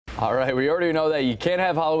All right, we already know that you can't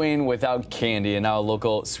have Halloween without candy, and now a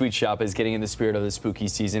local sweet shop is getting in the spirit of the spooky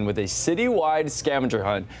season with a citywide scavenger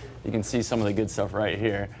hunt. You can see some of the good stuff right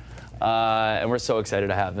here. And we're so excited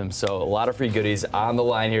to have them. So a lot of free goodies on the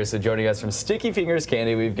line here. So joining us from Sticky Fingers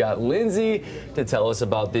Candy, we've got Lindsay to tell us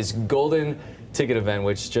about this golden ticket event,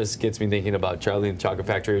 which just gets me thinking about Charlie and the Chocolate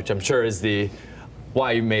Factory, which I'm sure is the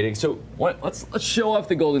why you made it. So let's show off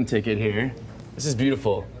the golden ticket here. This is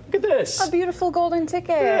beautiful. Look at this. A beautiful golden ticket.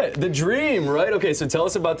 Yeah, the dream, right? Okay, so tell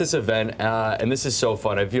us about this event, and this is so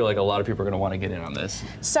fun. I feel like a lot of people are going to want to get in on this.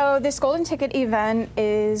 So this golden ticket event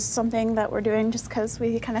is something that we're doing just because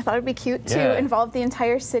we kind of thought it'd be cute to involve the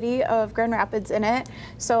entire city of Grand Rapids in it.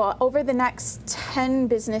 So over the next 10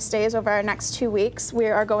 business days, over our next 2 weeks, we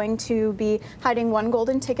are going to be hiding one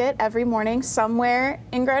golden ticket every morning somewhere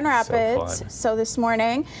in Grand Rapids. So this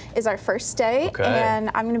morning is our first day,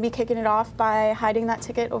 and I'm going to be kicking it off by hiding that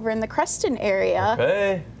ticket over in the Creston area.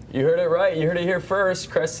 Okay, you heard it right. You heard it here first,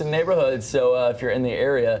 Creston neighborhood. So if you're in the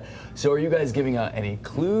area, so are you guys giving out any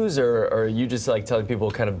clues, or are you just like telling people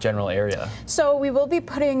kind of general area? So we will be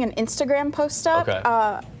putting an Instagram post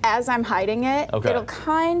up as I'm hiding it. It'll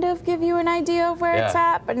kind of give you an idea of where it's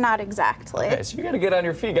at, but not exactly. Okay, so you got to get on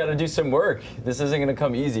your feet, got to do some work. This isn't going to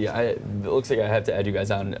come easy. It looks like I have to add you guys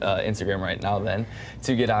on Instagram right now then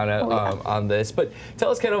to get on on this. But tell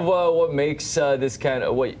us kind of what makes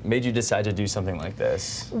what made you decide to do something like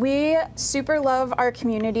this? We super love our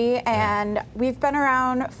community, and we've been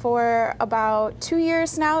around for about 2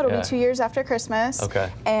 years now. It'll be 2 years after Christmas.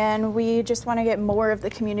 And we just want to get more of the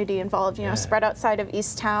community involved, you know, spread outside of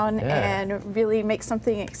East Town and really make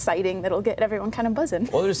something exciting that'll get everyone kind of buzzing.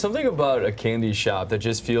 Well, there's something about a candy shop that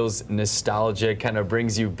just feels nostalgic, kind of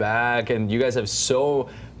brings you back, and you guys have so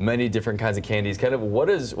many different kinds of candies. Kind of what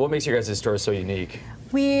makes your guys' store so unique?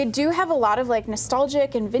 We do have a lot of like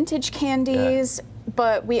nostalgic and vintage candies.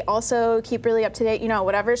 But we also keep really up to date, you know,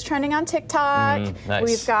 whatever's trending on TikTok.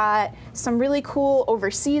 We've got some really cool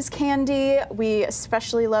overseas candy. We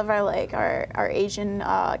especially love our Asian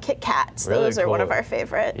Kit Kats. Those are one of our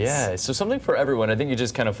favorites. Yeah, so something for everyone. I think it's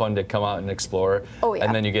just kind of fun to come out and explore.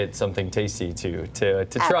 And then you get something tasty to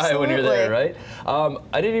try when you're there, right?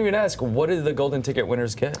 I didn't even ask, what did the golden ticket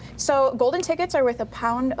winners get? So golden tickets are with a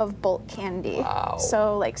pound of bulk candy. Wow.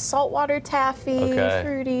 So like saltwater taffy,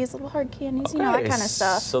 fruities, little hard candies, you know, that kind of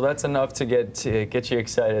stuff. So that's enough to get you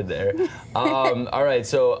excited there. All right,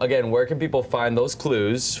 so again, where can people find those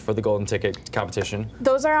clues for the golden ticket competition?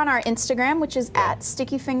 Those are on our Instagram, which is at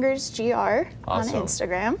StickyFingersGR on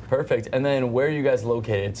Instagram. Perfect. And then where are you guys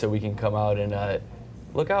located so we can come out and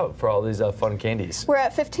look out for all these fun candies? We're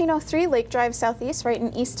at 1503 Lake Drive Southeast, right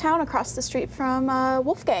in East Town, across the street from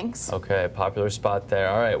Wolfgang's. Okay, popular spot there.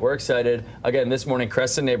 All right, we're excited. Again, this morning,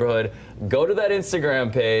 Creston neighborhood. Go to that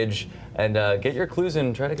Instagram page and get your clues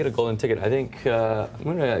and try to get a golden ticket. I think I'm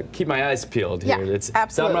gonna keep my eyes peeled here. It's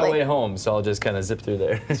on my way home, so I'll just kind of zip through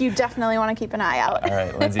there. You definitely want to keep an eye out. All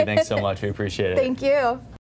right, Lindsay, thanks so much. We appreciate it. Thank you.